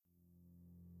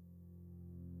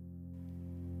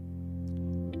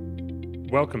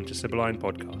Welcome to Sibylline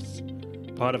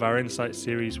Podcasts, part of our Insight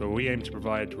series where we aim to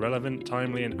provide relevant,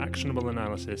 timely and actionable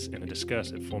analysis in a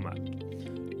discursive format.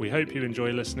 We hope you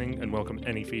enjoy listening and welcome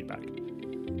any feedback.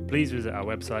 Please visit our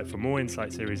website for more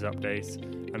Insight series updates,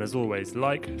 and as always,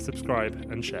 like, subscribe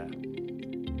and share.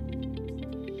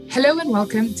 Hello and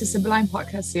welcome to Sibylline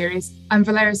Podcast Series. I'm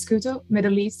Valeria Scuto,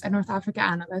 Middle East and North Africa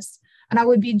analyst, and I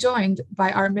will be joined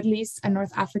by our Middle East and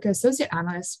North Africa associate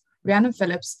analysts, Rhiannon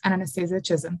Phillips and Anastasia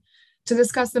Chisholm, to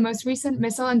discuss the most recent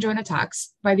missile and drone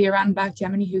attacks by the Iran-backed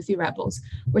Yemeni Houthi rebels,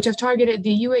 which have targeted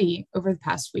the UAE over the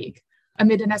past week,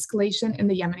 amid an escalation in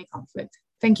the Yemeni conflict.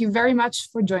 Thank you very much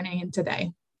for joining in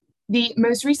today. The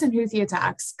most recent Houthi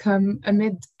attacks come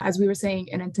amid, as we were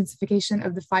saying, an intensification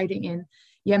of the fighting in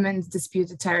Yemen's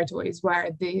disputed territories, where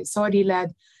the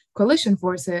Saudi-led coalition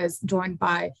forces, joined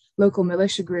by local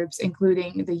militia groups,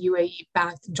 including the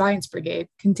UAE-backed Giants Brigade,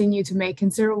 continue to make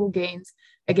considerable gains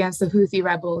against the Houthi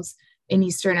rebels in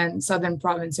eastern and southern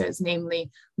provinces, namely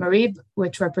Marib,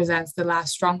 which represents the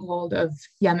last stronghold of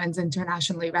Yemen's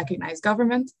internationally recognized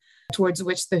government, towards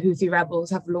which the Houthi rebels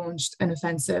have launched an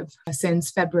offensive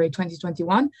since February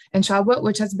 2021, and Shabwa,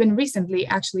 which has been recently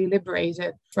actually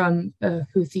liberated from the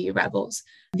Houthi rebels.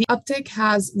 The uptick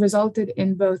has resulted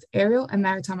in both aerial and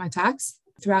maritime attacks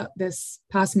throughout this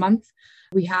past month.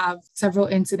 We have several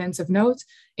incidents of note,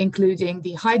 including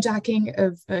the hijacking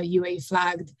of a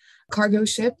UAE-flagged cargo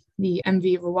ship, the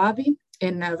MV Rawabi,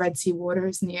 in Red Sea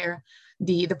waters near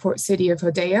the port city of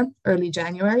Hodeidah early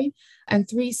January, and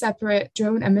 3 separate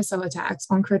drone and missile attacks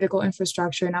on critical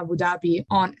infrastructure in Abu Dhabi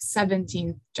on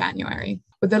 17 January.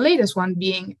 With the latest one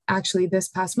being actually this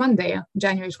past Monday,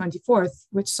 January 24th,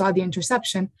 which saw the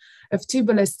interception of 2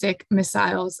 ballistic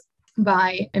missiles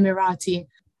by Emirati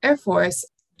Air Force,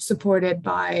 supported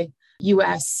by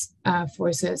US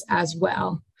forces as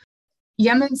well.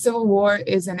 Yemen's civil war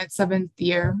is in its 7th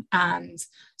year, and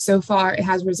so far it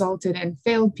has resulted in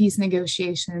failed peace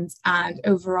negotiations and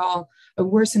overall a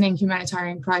worsening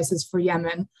humanitarian crisis for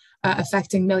Yemen,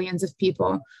 affecting millions of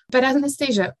people. But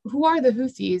Anastasia, who are the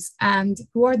Houthis and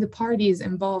who are the parties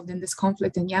involved in this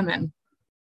conflict in Yemen?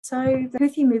 So the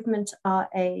Houthi movement are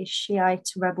a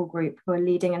Shiite rebel group who are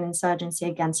leading an insurgency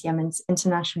against Yemen's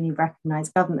internationally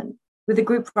recognized government, with the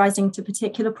group rising to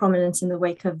particular prominence in the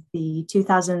wake of the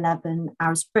 2011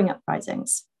 Arab Spring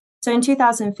uprisings. So in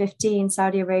 2015,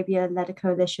 Saudi Arabia led a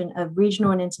coalition of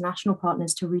regional and international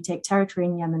partners to retake territory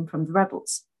in Yemen from the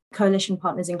rebels. Coalition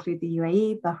partners include the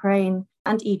UAE, Bahrain,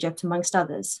 and Egypt, amongst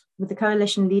others, with the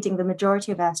coalition leading the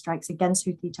majority of airstrikes against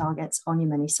Houthi targets on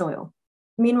Yemeni soil.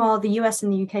 Meanwhile, the US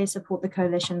and the UK support the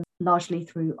coalition largely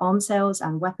through arms sales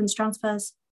and weapons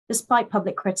transfers, despite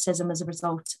public criticism as a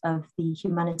result of the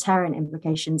humanitarian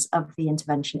implications of the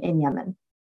intervention in Yemen.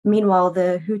 Meanwhile,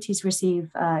 the Houthis receive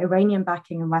Iranian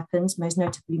backing and weapons, most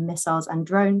notably missiles and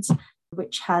drones,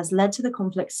 which has led to the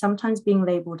conflict sometimes being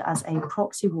labeled as a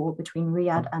proxy war between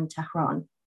Riyadh and Tehran.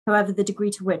 However, the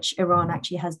degree to which Iran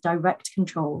actually has direct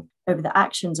control over the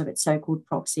actions of its so-called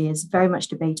proxy is very much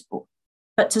debatable.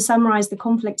 But to summarize, the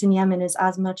conflict in Yemen is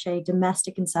as much a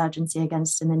domestic insurgency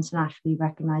against an internationally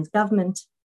recognized government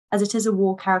as it is a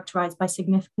war characterized by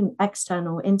significant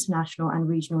external, international, and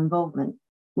regional involvement,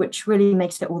 which really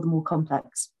makes it all the more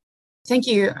complex. Thank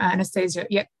you, Anastasia.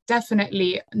 Yeah,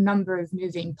 definitely a number of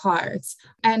moving parts.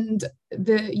 And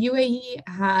the UAE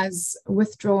has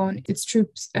withdrawn its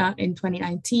troops in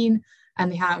 2019,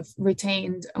 and they have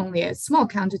retained only a small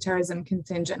counterterrorism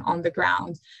contingent on the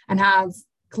ground and have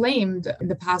claimed in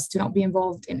the past to not be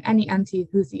involved in any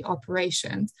anti-Houthi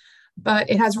operations. But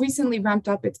it has recently ramped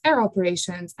up its air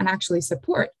operations and actually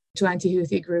support to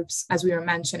anti-Houthi groups, as we were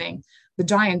mentioning. The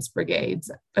Giants Brigade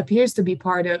appears to be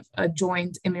part of a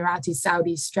joint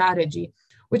Emirati-Saudi strategy,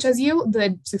 which has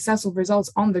yielded successful results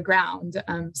on the ground,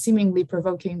 seemingly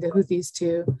provoking the Houthis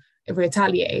to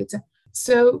retaliate.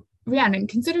 So, Rhiannon,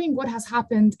 considering what has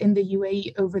happened in the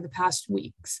UAE over the past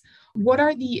weeks, what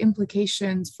are the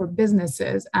implications for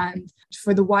businesses and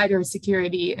for the wider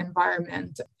security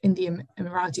environment in the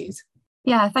Emiratis?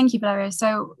 Yeah, thank you, Valeria.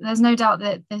 So there's no doubt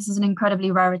that this is an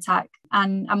incredibly rare attack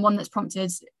and one that's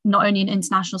prompted not only an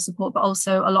international support, but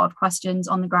also a lot of questions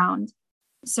on the ground.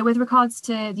 So with regards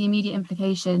to the immediate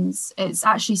implications, it's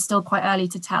actually still quite early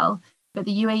to tell. But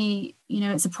the UAE,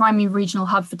 it's a primary regional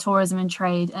hub for tourism and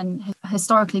trade and has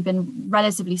historically been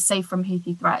relatively safe from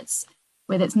Houthi threats,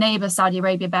 with its neighbour Saudi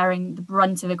Arabia bearing the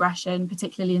brunt of aggression,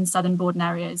 particularly in southern border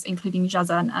areas, including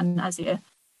Jazan and Azir.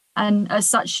 And as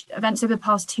such, events over the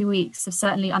past 2 weeks have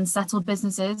certainly unsettled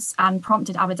businesses and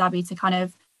prompted Abu Dhabi to kind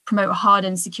of promote a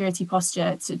hardened security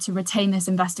posture to retain this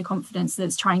investor confidence that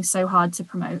it's trying so hard to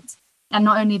promote. And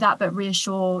not only that, but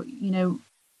reassure,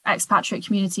 expatriate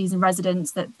communities and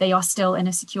residents that they are still in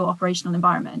a secure operational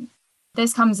environment.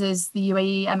 This comes as the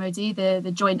UAE MOD,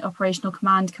 the Joint Operational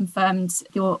Command, confirmed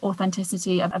the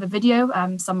authenticity of a video,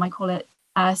 some might call it,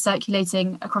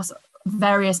 circulating across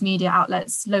various media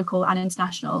outlets, local and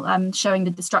international, showing the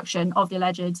destruction of the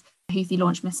alleged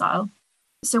Houthi-launched missile.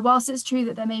 So whilst it's true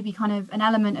that there may be kind of an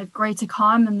element of greater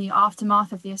calm in the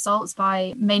aftermath of the assaults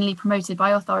mainly promoted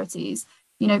by authorities,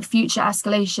 future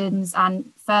escalations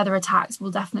and further attacks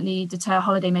will definitely deter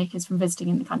holidaymakers from visiting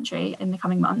in the country in the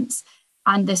coming months.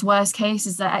 And this worst case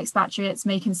is that expatriates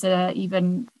may consider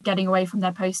even getting away from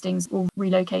their postings or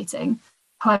relocating.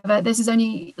 However, this is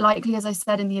only likely, as I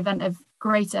said, in the event of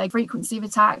greater frequency of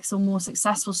attacks or more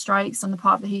successful strikes on the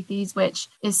part of the Houthis, which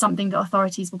is something that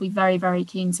authorities will be very, very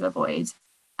keen to avoid.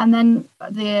 And then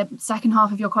the second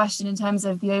half of your question in terms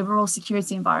of the overall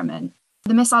security environment.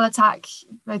 The missile attack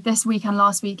both this week and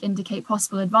last week indicate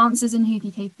possible advances in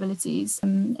Houthi capabilities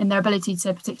in their ability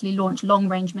to particularly launch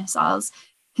long-range missiles,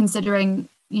 considering,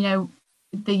 the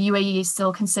UAE is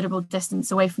still considerable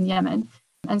distance away from Yemen.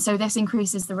 And so this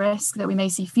increases the risk that we may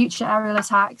see future aerial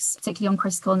attacks, particularly on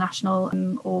critical national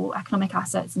or economic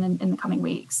assets in the coming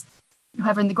weeks.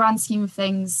 However, in the grand scheme of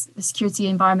things, the security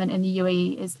environment in the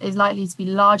UAE is likely to be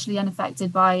largely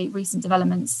unaffected by recent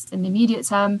developments in the immediate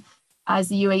term, as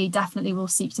the UAE definitely will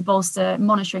seek to bolster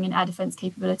monitoring and air defence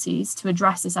capabilities to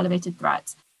address this elevated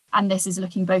threat. And this is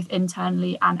looking both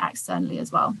internally and externally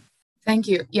as well. Thank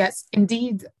you. Yes,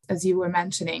 indeed, as you were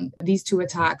mentioning, these two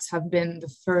attacks have been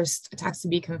the first attacks to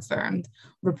be confirmed.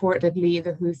 Reportedly,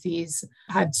 the Houthis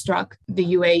had struck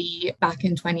the UAE back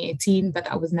in 2018, but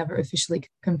that was never officially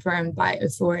confirmed by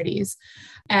authorities.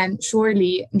 And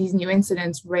surely these new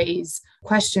incidents raise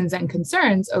questions and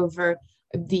concerns over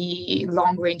the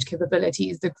long-range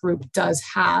capabilities the group does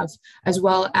have, as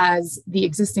well as the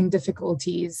existing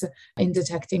difficulties in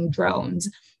detecting drones.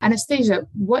 Anastasia,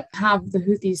 what have the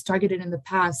Houthis targeted in the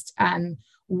past, and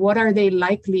what are they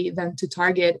likely then to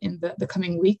target in the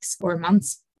coming weeks or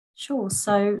months? Sure.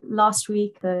 So last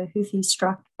week, the Houthis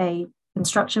struck a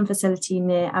construction facility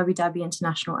near Abu Dhabi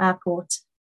International Airport,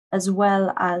 as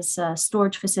well as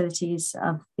storage facilities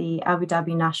of the Abu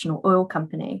Dhabi National Oil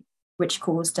Company, which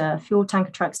caused fuel tanker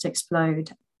trucks to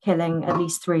explode, killing at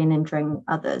least 3 and injuring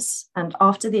others. And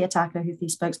after the attack, a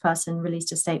Houthi spokesperson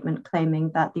released a statement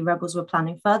claiming that the rebels were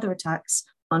planning further attacks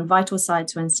on vital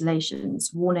sites or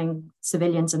installations, warning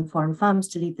civilians and foreign firms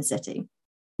to leave the city.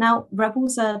 Now,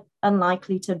 rebels are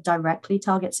unlikely to directly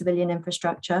target civilian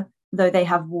infrastructure, though they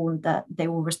have warned that they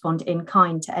will respond in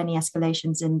kind to any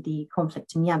escalations in the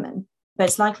conflict in Yemen. But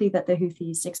it's likely that the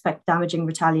Houthis expect damaging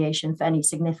retaliation for any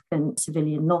significant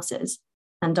civilian losses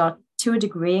and are, to a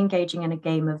degree, engaging in a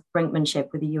game of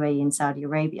brinkmanship with the UAE and Saudi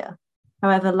Arabia.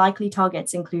 However, likely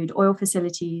targets include oil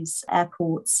facilities,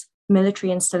 airports,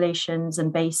 military installations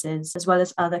and bases, as well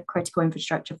as other critical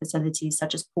infrastructure facilities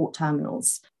such as port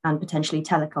terminals and potentially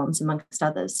telecoms, amongst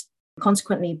others.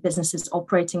 Consequently, businesses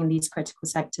operating in these critical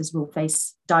sectors will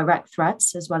face direct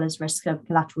threats, as well as risk of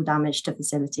collateral damage to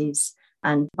facilities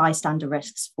and bystander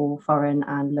risks for foreign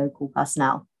and local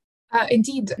personnel.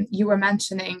 Indeed, you were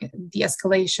mentioning the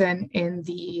escalation in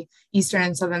the eastern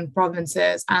and southern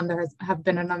provinces, and there have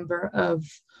been a number of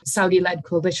Saudi-led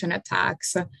coalition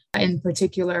attacks, in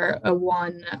particular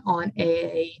one on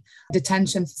a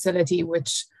detention facility,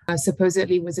 which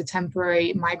supposedly was a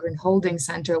temporary migrant holding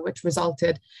center, which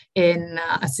resulted in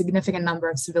a significant number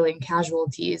of civilian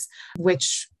casualties,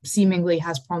 which seemingly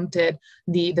has prompted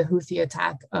the Houthi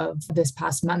attack of this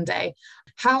past Monday.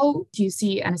 How do you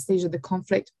see, Anastasia, the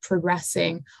conflict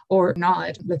progressing or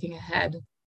not looking ahead?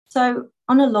 So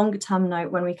on a longer term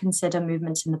note, when we consider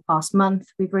movements in the past month,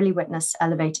 we've really witnessed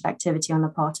elevated activity on the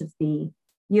part of the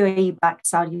UAE-backed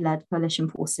Saudi-led coalition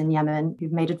force in Yemen,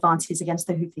 who've made advances against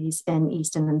the Houthis in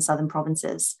eastern and southern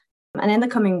provinces. And in the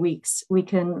coming weeks, we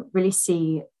can really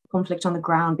see conflict on the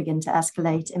ground begin to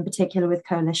escalate, in particular with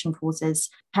coalition forces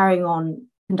carrying on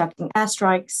conducting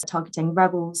airstrikes, targeting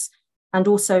rebels, and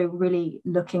also really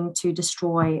looking to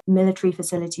destroy military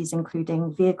facilities,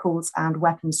 including vehicles and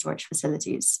weapons storage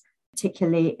facilities,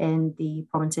 particularly in the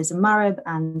provinces of Marib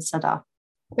and Sadr.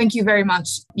 Thank you very much.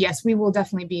 Yes, we will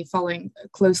definitely be following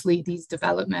closely these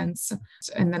developments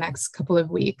in the next couple of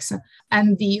weeks.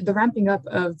 And the ramping up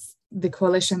of the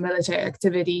coalition military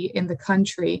activity in the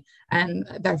country, and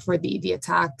therefore the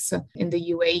attacks in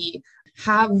the UAE,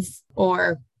 have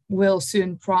or will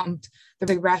soon prompt the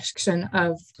progression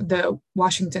of the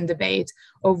Washington debate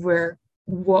over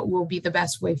what will be the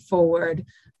best way forward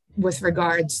with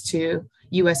regards to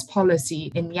US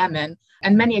policy in Yemen.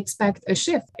 And many expect a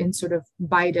shift in sort of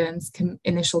Biden's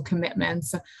initial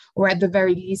commitments, or at the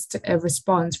very least, a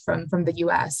response from the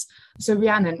US. So,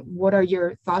 Rhiannon, what are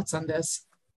your thoughts on this?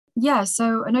 Yeah,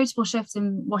 so a notable shift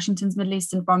in Washington's Middle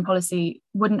Eastern foreign policy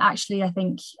wouldn't actually, I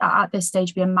think, at this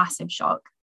stage be a massive shock.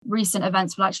 Recent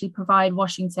events will actually provide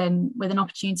Washington with an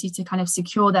opportunity to kind of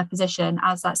secure their position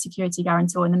as that security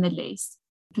guarantor in the Middle East,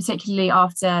 particularly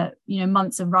after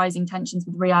months of rising tensions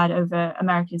with Riyadh over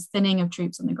America's thinning of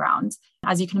troops on the ground.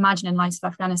 As you can imagine, in light of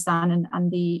Afghanistan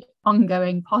and the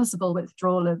ongoing possible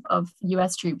withdrawal of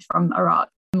US troops from Iraq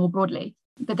more broadly.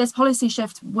 But this policy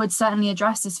shift would certainly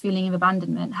address this feeling of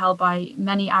abandonment held by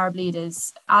many Arab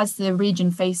leaders as the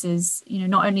region faces,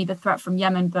 not only the threat from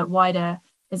Yemen, but wider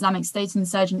Islamic State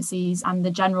insurgencies and the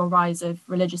general rise of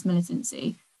religious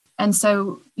militancy. And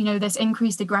so, this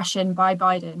increased aggression by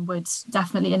Biden would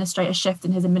definitely illustrate a shift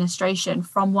in his administration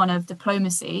from one of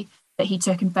diplomacy that he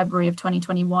took in February of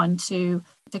 2021 to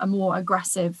a more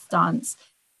aggressive stance.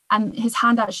 And his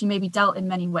hand actually may be dealt in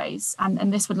many ways.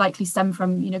 And this would likely stem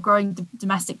from, growing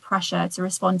domestic pressure to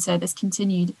respond to this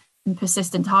continued and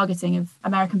persistent targeting of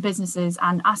American businesses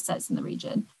and assets in the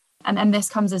region. And this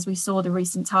comes as we saw the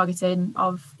recent targeting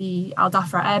of the Al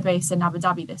Dhafra Air Base in Abu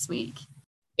Dhabi this week.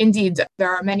 Indeed,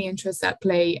 there are many interests at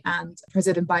play, and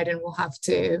President Biden will have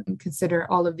to consider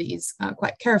all of these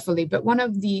quite carefully. But one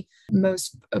of the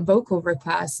most vocal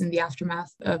requests in the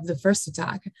aftermath of the first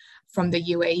attack from the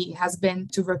UAE has been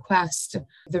to request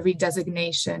the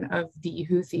redesignation of the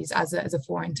Houthis as a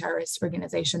foreign terrorist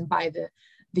organization by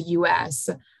the US.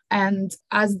 And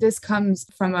as this comes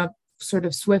from a sort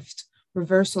of swift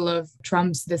reversal of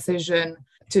Trump's decision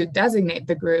to designate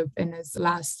the group in his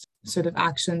last sort of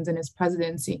actions in his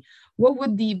presidency, what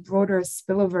would the broader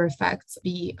spillover effects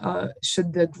be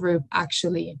should the group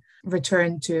actually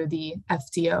return to the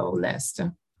FTO list?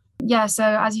 Yeah, so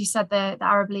as you said, the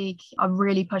Arab League are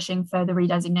really pushing for the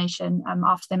redesignation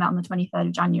after they met on the 23rd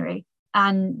of January.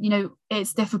 And,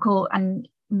 it's difficult, and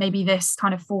maybe this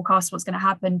kind of forecasts what's going to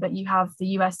happen, but you have the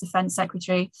US Defense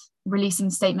Secretary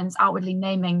releasing statements outwardly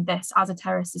naming this as a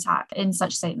terrorist attack in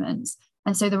such statements.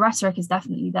 And so the rhetoric is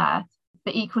definitely there.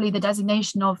 But equally, the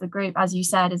designation of the group, as you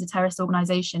said, as a terrorist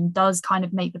organization does kind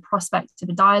of make the prospect of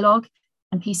a dialogue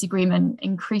and peace agreement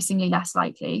increasingly less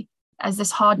likely, as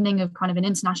this hardening of kind of an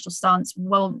international stance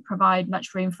won't provide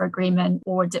much room for agreement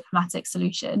or a diplomatic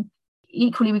solution.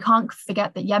 Equally, we can't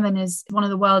forget that Yemen is one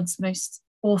of the world's most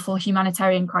awful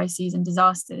humanitarian crises and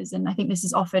disasters. And I think this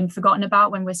is often forgotten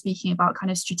about when we're speaking about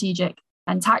kind of strategic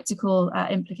and tactical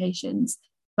implications.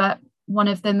 But one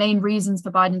of the main reasons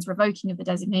for Biden's revoking of the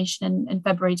designation in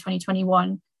February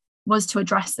 2021 was to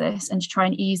address this and to try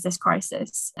and ease this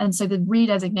crisis. And so the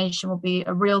redesignation will be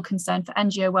a real concern for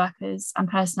NGO workers and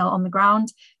personnel on the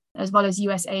ground, as well as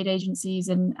US aid agencies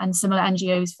and similar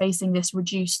NGOs facing this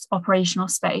reduced operational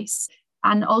space.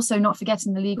 And also not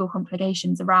forgetting the legal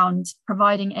complications around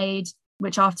providing aid,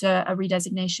 which after a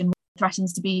redesignation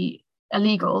threatens to be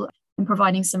illegal, and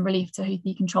providing some relief to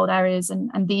Houthi-controlled areas.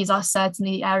 And these are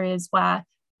certainly areas where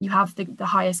you have the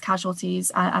highest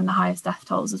casualties and the highest death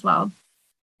tolls as well.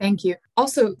 Thank you.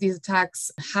 Also, these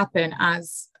attacks happen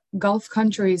as Gulf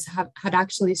countries had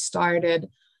actually started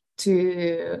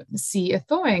to see a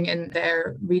thawing in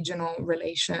their regional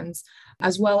relations,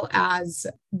 as well as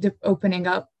opening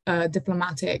up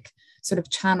diplomatic sort of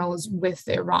channels with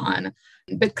Iran.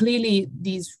 But clearly,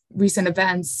 these recent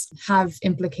events have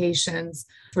implications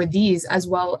for these, as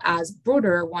well as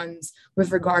broader ones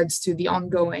with regards to the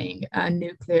ongoing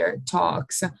nuclear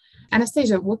talks.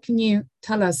 Anastasia, what can you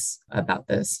tell us about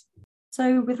this?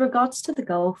 So with regards to the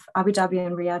Gulf, Abu Dhabi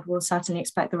and Riyadh will certainly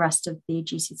expect the rest of the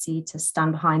GCC to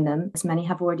stand behind them, as many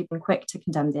have already been quick to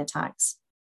condemn the attacks.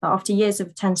 But after years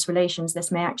of tense relations,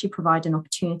 this may actually provide an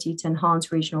opportunity to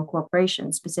enhance regional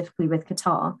cooperation, specifically with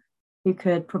Qatar, who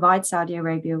could provide Saudi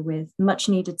Arabia with much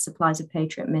needed supplies of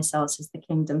Patriot missiles as the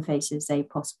kingdom faces a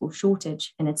possible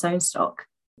shortage in its own stock.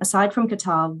 Aside from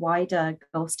Qatar, wider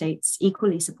Gulf states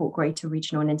equally support greater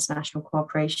regional and international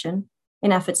cooperation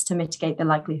in efforts to mitigate the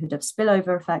likelihood of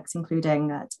spillover effects, including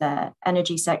to their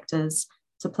energy sectors,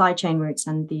 supply chain routes,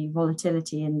 and the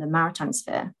volatility in the maritime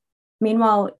sphere.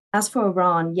 Meanwhile, as for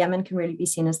Iran, Yemen can really be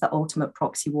seen as the ultimate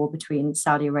proxy war between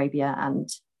Saudi Arabia and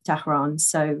Tehran.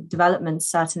 So developments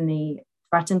certainly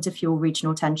threaten to fuel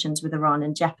regional tensions with Iran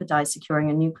and jeopardize securing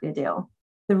a nuclear deal.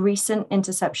 The recent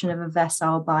interception of a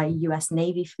vessel by US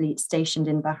Navy fleet stationed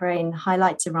in Bahrain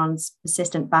highlights Iran's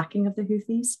persistent backing of the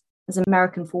Houthis, as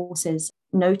American forces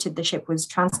noted the ship was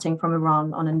transiting from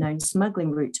Iran on a known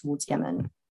smuggling route towards Yemen.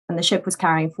 And the ship was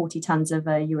carrying 40 tons of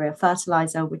urea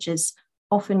fertilizer, which is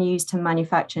often used to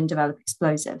manufacture and develop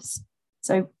explosives.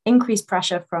 So increased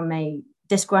pressure from a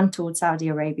disgruntled Saudi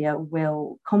Arabia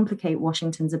will complicate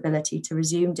Washington's ability to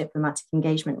resume diplomatic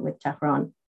engagement with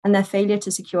Tehran, and their failure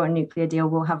to secure a nuclear deal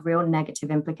will have real negative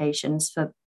implications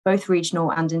for both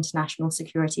regional and international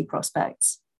security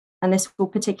prospects. And this will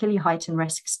particularly heighten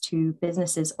risks to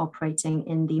businesses operating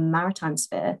in the maritime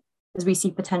sphere, as we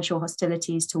see potential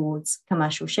hostilities towards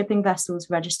commercial shipping vessels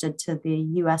registered to the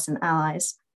US and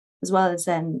allies, as well as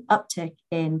an uptick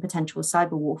in potential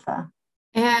cyber warfare.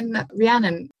 And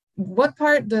Rhiannon, what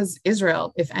part does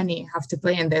Israel, if any, have to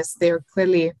play in this? They're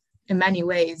clearly, in many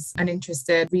ways, an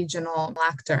interested regional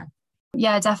actor.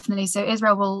 Yeah, definitely. So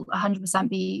Israel will 100%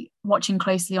 be watching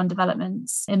closely on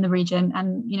developments in the region.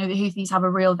 And, the Houthis have a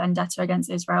real vendetta against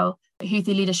Israel. The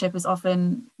Houthi leadership is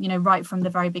often, right from the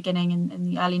very beginning in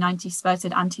the early 90s,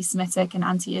 spurted anti-Semitic and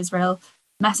anti-Israel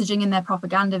messaging in their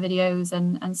propaganda videos.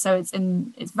 And so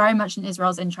it's very much in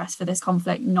Israel's interest for this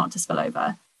conflict not to spill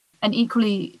over. And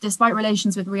equally, despite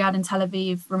relations with Riyadh and Tel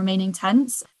Aviv remaining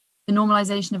tense, the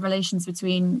normalization of relations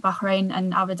between Bahrain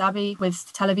and Abu Dhabi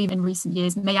with Tel Aviv in recent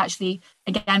years may actually,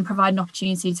 again, provide an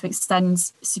opportunity to extend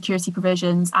security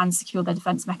provisions and secure their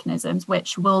defense mechanisms,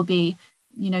 which will be,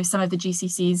 some of the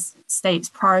GCC's states'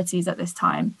 priorities at this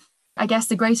time. I guess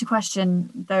the greater question,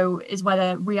 though, is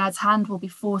whether Riyadh's hand will be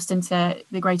forced into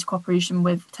the greater cooperation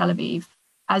with Tel Aviv.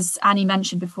 As Annie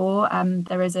mentioned before,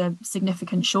 there is a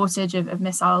significant shortage of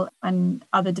missile and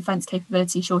other defense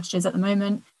capability shortages at the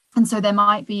moment. And so there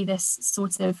might be this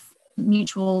sort of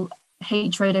mutual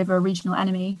hatred over a regional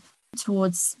enemy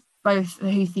towards both the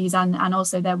Houthis and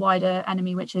also their wider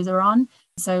enemy, which is Iran.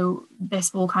 So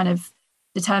this will kind of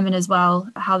determine as well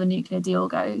how the nuclear deal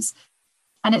goes.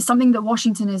 And it's something that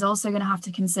Washington is also going to have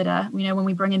to consider, when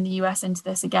we bring in the US into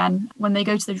this again, when they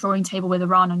go to the drawing table with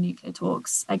Iran on nuclear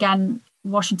talks. Again,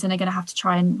 Washington are going to have to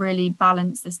try and really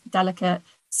balance this delicate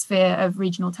sphere of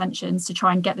regional tensions to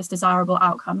try and get this desirable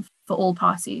outcome for all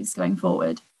parties going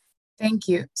forward. Thank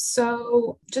you.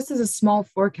 So just as a small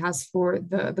forecast for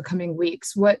the coming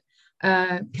weeks, what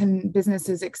can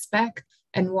businesses expect,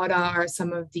 and what are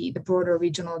some of the broader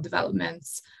regional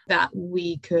developments that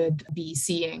we could be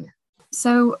seeing?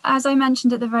 So as I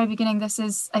mentioned at the very beginning,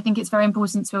 I think it's very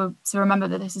important to remember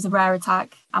that this is a rare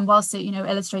attack. And whilst it,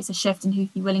 illustrates a shift in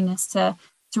Houthi willingness to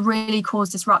really cause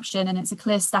disruption, and it's a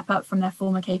clear step up from their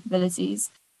former capabilities,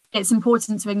 it's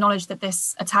important to acknowledge that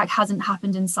this attack hasn't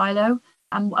happened in silo.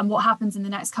 And what happens in the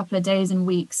next couple of days and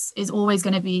weeks is always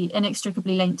going to be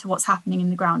inextricably linked to what's happening in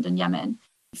the ground in Yemen.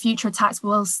 Future attacks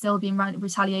will still be in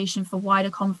retaliation for wider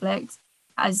conflict,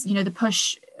 as the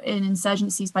push in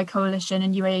insurgencies by coalition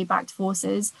and UAE-backed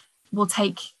forces will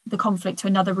take the conflict to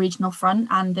another regional front,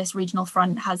 and this regional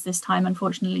front has this time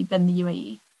unfortunately been the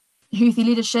UAE. Houthi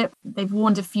leadership, they've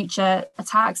warned of future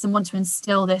attacks and want to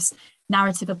instill this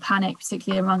narrative of panic,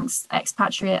 particularly amongst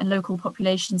expatriate and local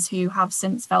populations who have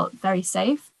since felt very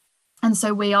safe. And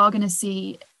so we are going to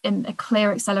see a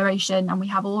clear acceleration, and we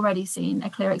have already seen a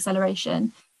clear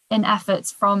acceleration in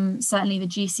efforts from certainly the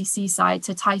GCC side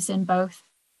to tighten both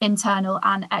internal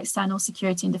and external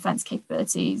security and defence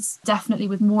capabilities, definitely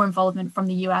with more involvement from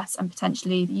the US and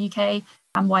potentially the UK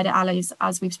and wider allies,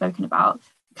 as we've spoken about.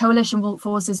 Coalition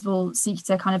forces will seek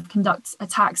to kind of conduct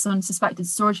attacks on suspected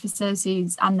storage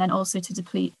facilities and then also to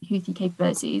deplete Houthi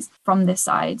capabilities from this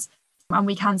side. And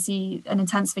we can see an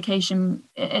intensification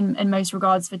in most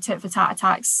regards for tit-for-tat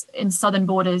attacks in southern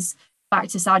borders back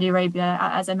to Saudi Arabia,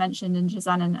 as I mentioned, in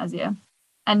Jazan and Azia.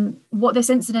 And what this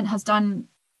incident has done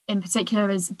in particular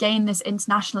is gain this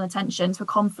international attention to a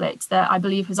conflict that I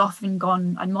believe has often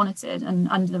gone unmonitored and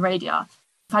under the radar.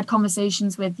 I've had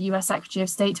conversations with the US Secretary of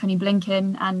State, Tony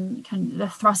Blinken, and the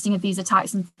thrusting of these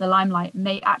attacks into the limelight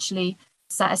may actually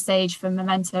set a stage for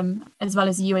momentum, as well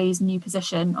as the UAE's new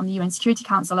position on the UN Security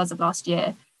Council as of last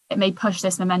year. It may push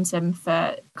this momentum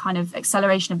for kind of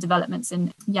acceleration of developments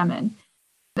in Yemen.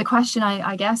 The question,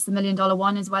 I guess, the $1 million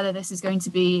one, is whether this is going to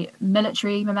be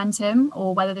military momentum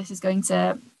or whether this is going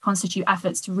to constitute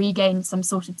efforts to regain some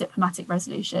sort of diplomatic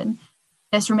resolution.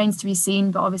 This remains to be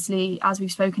seen, but obviously, as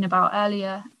we've spoken about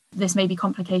earlier, this may be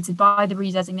complicated by the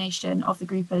redesignation of the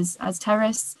group as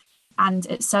terrorists, and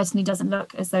it certainly doesn't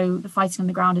look as though the fighting on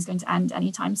the ground is going to end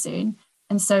anytime soon.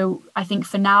 And so I think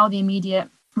for now, the immediate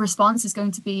response is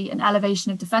going to be an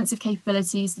elevation of defensive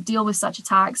capabilities to deal with such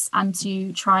attacks and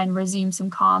to try and resume some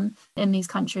calm in these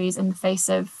countries in the face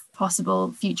of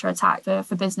possible future attack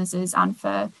for businesses and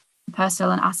for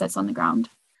personnel and assets on the ground.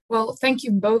 Well, thank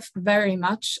you both very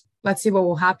much. Let's see what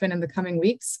will happen in the coming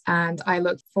weeks, and I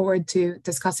look forward to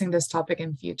discussing this topic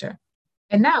in future.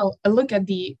 And now a look at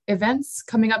the events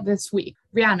coming up this week.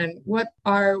 Rhiannon, what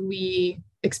are we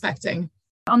expecting?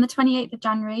 On the 28th of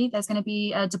January, there's going to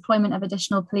be a deployment of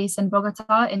additional police in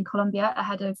Bogota in Colombia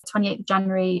ahead of 28th of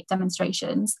January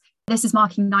demonstrations. This is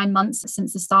marking 9 months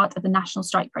since the start of the national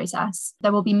strike protests.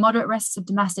 There will be moderate risks of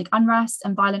domestic unrest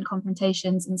and violent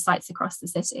confrontations in sites across the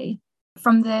city.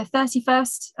 From the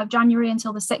 31st of January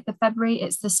until the 6th of February,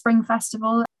 it's the Spring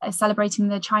Festival, celebrating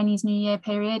the Chinese New Year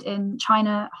period in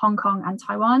China, Hong Kong, and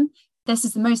Taiwan. This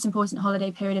is the most important holiday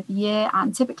period of the year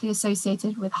and typically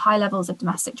associated with high levels of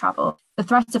domestic travel. The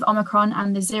threat of Omicron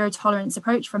and the zero tolerance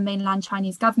approach from mainland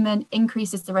Chinese government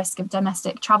increases the risk of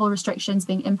domestic travel restrictions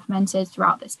being implemented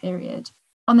throughout this period.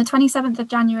 On the 27th of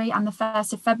January and the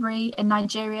 1st of February in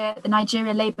Nigeria, the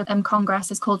Nigeria Labour Congress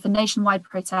has called for nationwide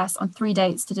protests on 3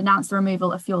 dates to denounce the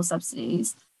removal of fuel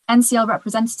subsidies. NCL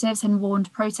representatives had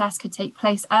warned protests could take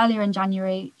place earlier in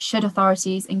January should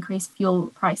authorities increase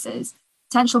fuel prices.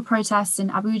 Potential protests in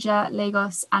Abuja,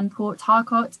 Lagos, and Port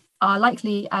Harcourt are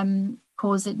likely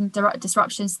causing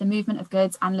disruptions to the movement of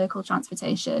goods and local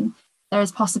transportation. There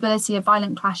is possibility of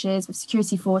violent clashes with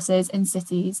security forces in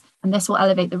cities, and this will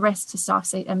elevate the risk to staff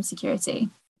security.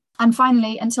 And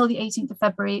finally, until the 18th of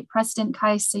February, President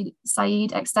Kais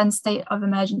Saied extends state of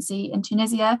emergency in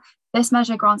Tunisia. This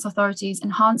measure grants authorities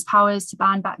enhanced powers to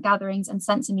ban back gatherings and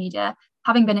censor media,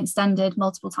 having been extended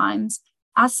multiple times.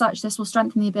 As such, this will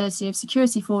strengthen the ability of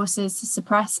security forces to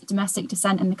suppress domestic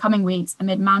dissent in the coming weeks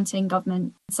amid mounting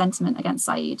government sentiment against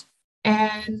Saied.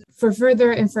 And for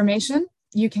further information,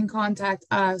 you can contact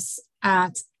us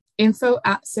at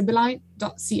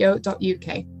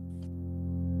info@sibylline.co.uk.